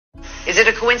Is it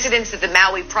a coincidence that the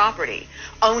Maui property,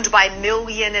 owned by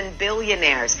million and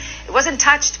billionaires, it wasn't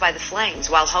touched by the flames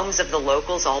while homes of the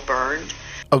locals all burned?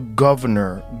 A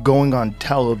governor going on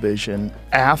television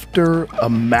after a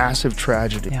massive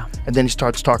tragedy, and then he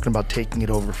starts talking about taking it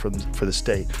over for the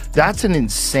state. That's an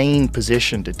insane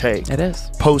position to take. It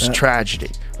is.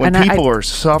 Post-tragedy. When people are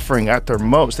suffering at their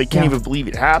most, they can't even believe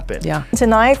it happened.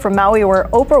 Tonight from Maui, where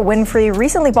Oprah Winfrey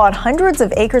recently bought hundreds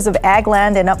of acres of ag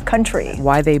land and upcountry.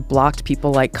 Why they blocked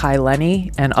people like Kai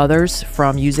Lenny and others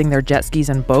from using their jet skis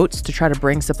and boats to try to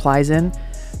bring supplies in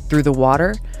through the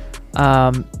water.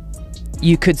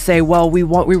 You could say, well, we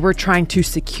were trying to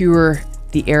secure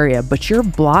the area, but you're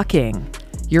blocking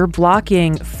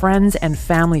friends and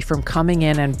family from coming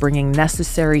in and bringing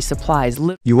necessary supplies.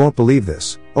 You won't believe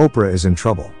this. Oprah is in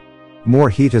trouble.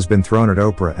 More heat has been thrown at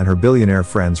Oprah and her billionaire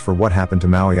friends for what happened to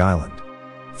Maui Island.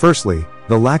 Firstly,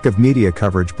 the lack of media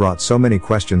coverage brought so many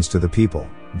questions to the people,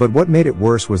 but what made it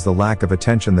worse was the lack of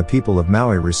attention the people of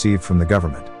Maui received from the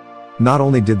government. Not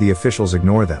only did the officials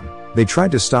ignore them, they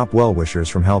tried to stop well-wishers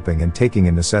from helping and taking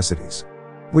in necessities.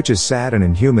 Which is sad and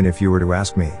inhuman if you were to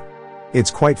ask me.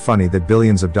 It's quite funny that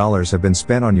billions of dollars have been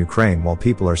spent on Ukraine while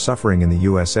people are suffering in the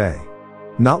USA.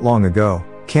 Not long ago,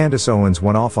 Candace Owens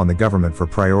went off on the government for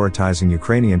prioritizing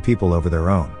Ukrainian people over their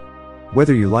own.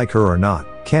 Whether you like her or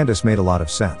not, Candace made a lot of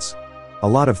sense. A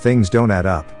lot of things don't add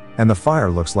up, and the fire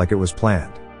looks like it was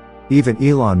planned. Even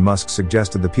Elon Musk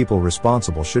suggested the people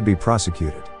responsible should be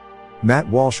prosecuted. Matt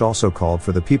Walsh also called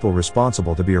for the people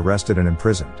responsible to be arrested and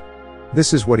imprisoned.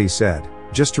 This is what he said.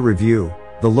 Just to review,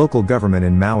 the local government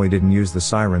in Maui didn't use the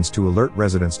sirens to alert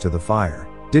residents to the fire,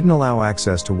 didn't allow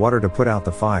access to water to put out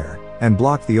the fire, and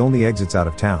blocked the only exits out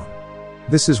of town.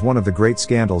 This is one of the great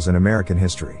scandals in American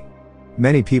history.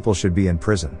 Many people should be in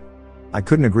prison. I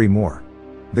couldn't agree more.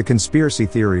 The conspiracy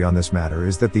theory on this matter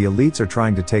is that the elites are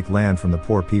trying to take land from the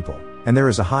poor people, and there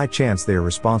is a high chance they are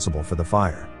responsible for the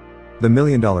fire. The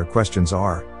million-dollar questions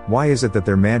are, why is it that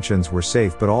their mansions were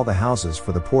safe but all the houses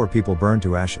for the poor people burned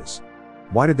to ashes?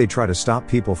 Why did they try to stop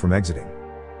people from exiting?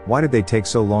 Why did they take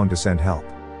so long to send help?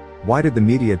 Why did the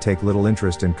media take little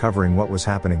interest in covering what was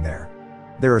happening there?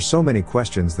 There are so many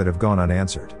questions that have gone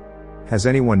unanswered. Has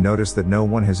anyone noticed that no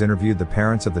one has interviewed the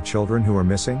parents of the children who are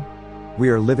missing? We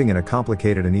are living in a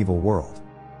complicated and evil world.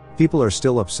 People are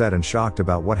still upset and shocked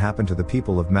about what happened to the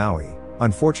people of Maui.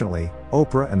 Unfortunately,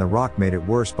 Oprah and The Rock made it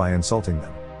worse by insulting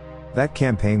them. That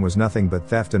campaign was nothing but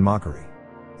theft and mockery.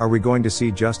 Are we going to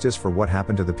see justice for what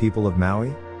happened to the people of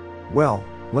Maui? Well,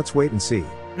 let's wait and see.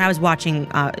 I was watching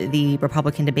the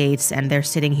Republican debates, and they're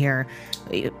sitting here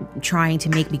trying to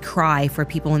make me cry for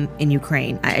people in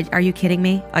Ukraine. Are you kidding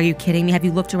me? Are you kidding me? Have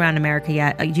you looked around America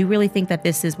yet? Do you really think that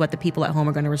this is what the people at home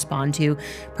are going to respond to,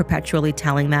 perpetually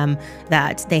telling them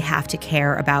that they have to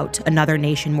care about another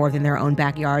nation more than their own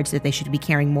backyards, that they should be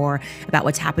caring more about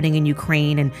what's happening in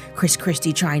Ukraine, and Chris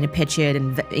Christie trying to pitch it,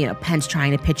 and Pence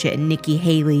trying to pitch it, and Nikki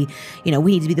Haley, we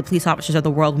need to be the police officers of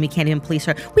the world when we can't even police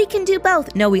her. We can do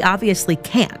both. No, we obviously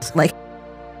can't.